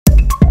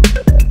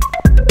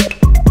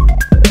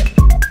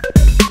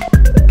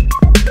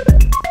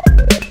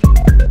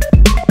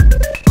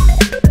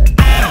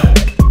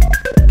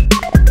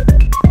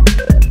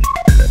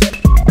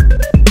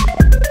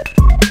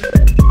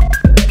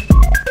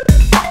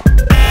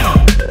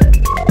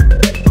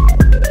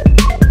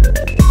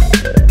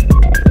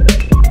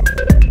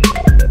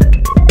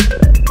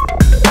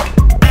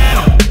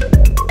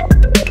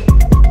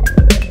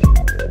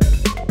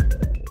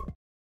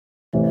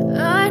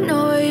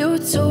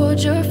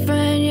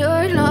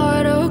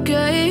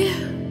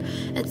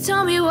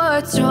Tell me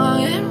what's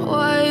wrong and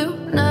why you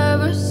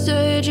never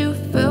said you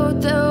felt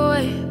that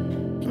way.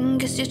 And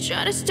guess you're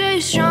trying to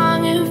stay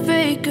strong and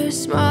fake a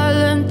smile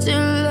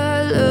until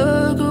I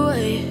look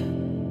away.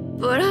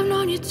 But I've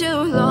known you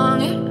too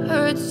long, it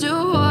hurts to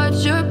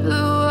watch your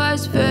blue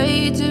eyes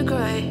fade to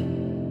gray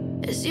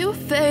as you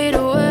fade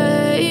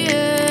away,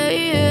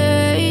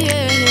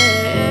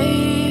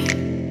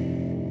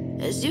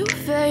 as you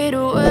fade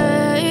away.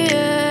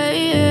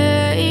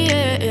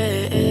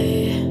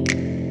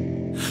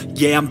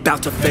 Yeah, I'm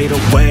about to fade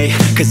away,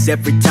 cause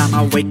every time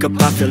I wake up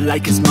I feel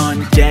like it's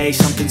Monday.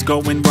 Something's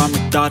going wrong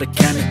with all the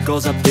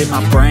chemicals up in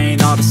my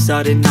brain. All of a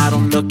sudden I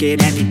don't look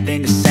at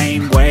anything the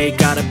same way.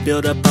 Got a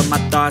buildup of my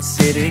thoughts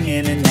sitting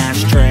in an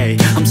ashtray.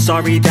 I'm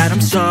sorry that I'm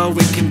so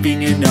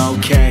inconvenient,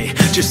 okay.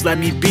 Just let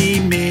me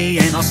be me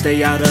and I'll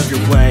stay out of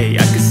your way.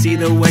 I can see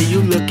the way you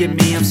look at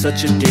me, I'm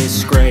such a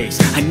disgrace.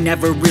 I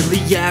never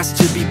really asked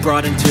to be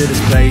brought into this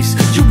place.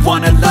 You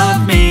wanna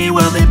love me?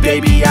 Well then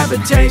baby, have a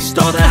taste.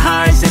 All the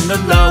highs and the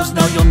lows,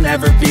 no, you'll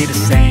never be the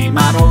same.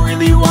 I don't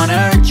really wanna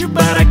hurt you,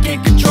 but I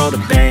can't control the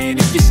pain.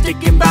 If you're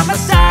sticking by my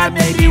side,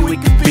 maybe we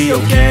could be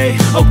okay.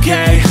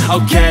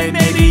 Okay,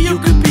 maybe you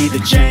could be the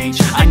change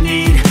I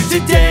need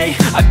today.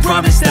 I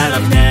promise that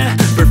I've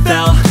never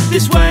felt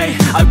this way.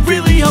 I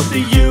really hope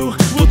that you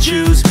will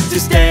choose to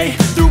stay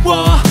through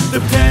all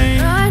the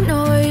pain. I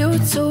know you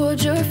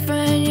told your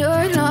friend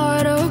you're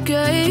not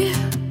okay.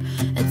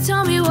 And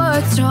tell me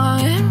what's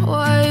wrong and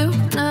why you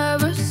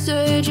never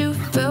said you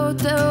felt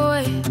that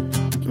way.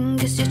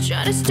 Guess you're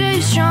trying to stay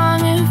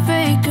strong and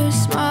fake a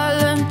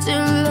smile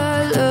until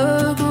I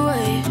look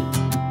away.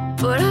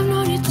 But I've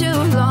known you too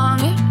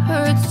long, it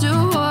hurts to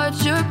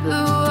watch your blue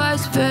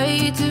eyes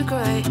fade to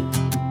gray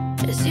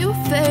as you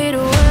fade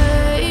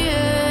away,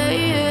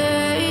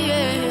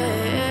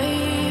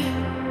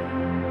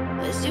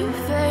 as you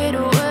fade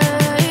away,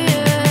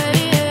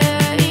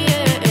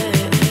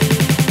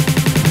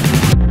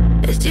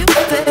 as you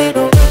fade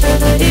away.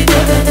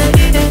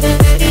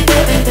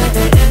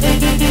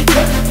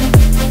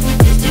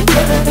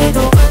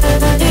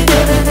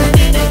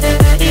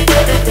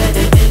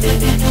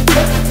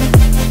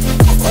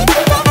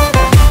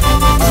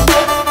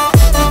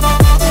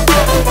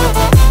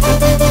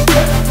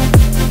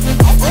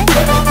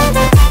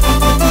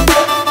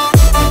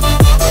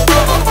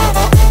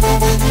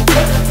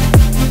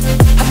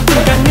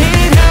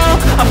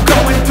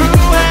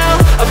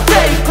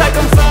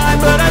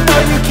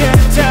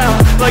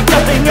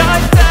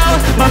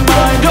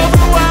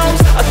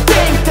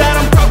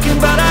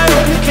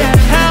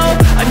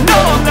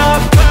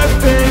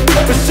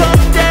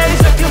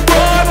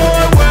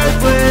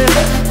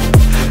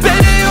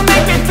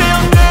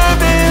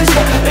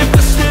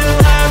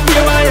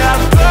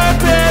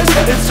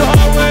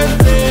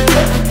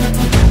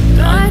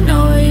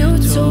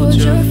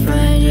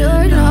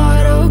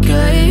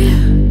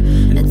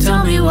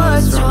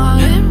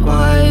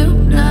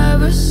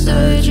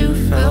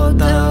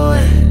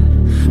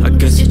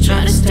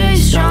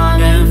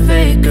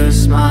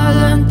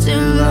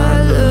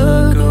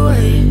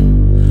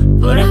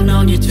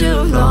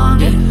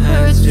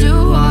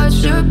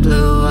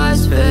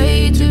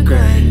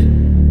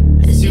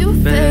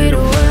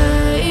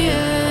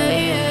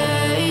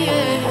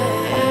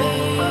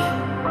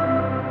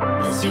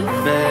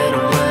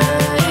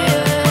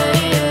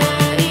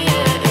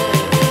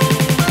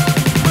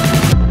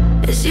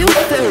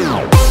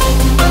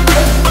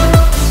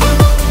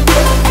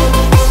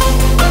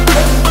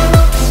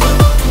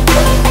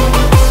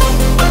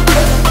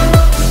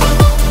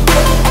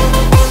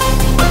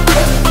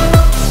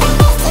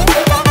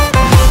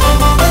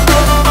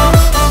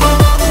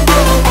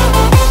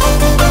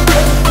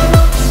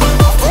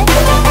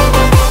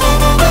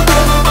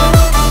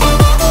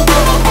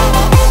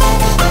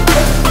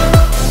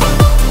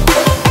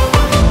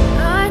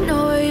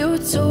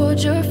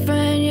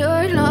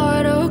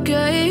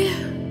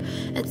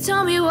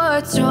 Tell me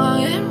what's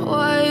wrong and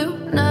why you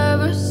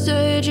never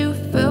said you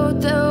felt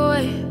that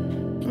way.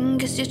 And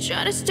guess you're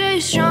trying to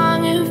stay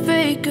strong and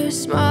fake a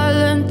smile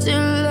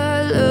until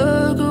I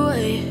look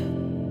away.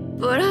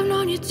 But I've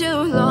known you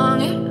too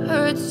long.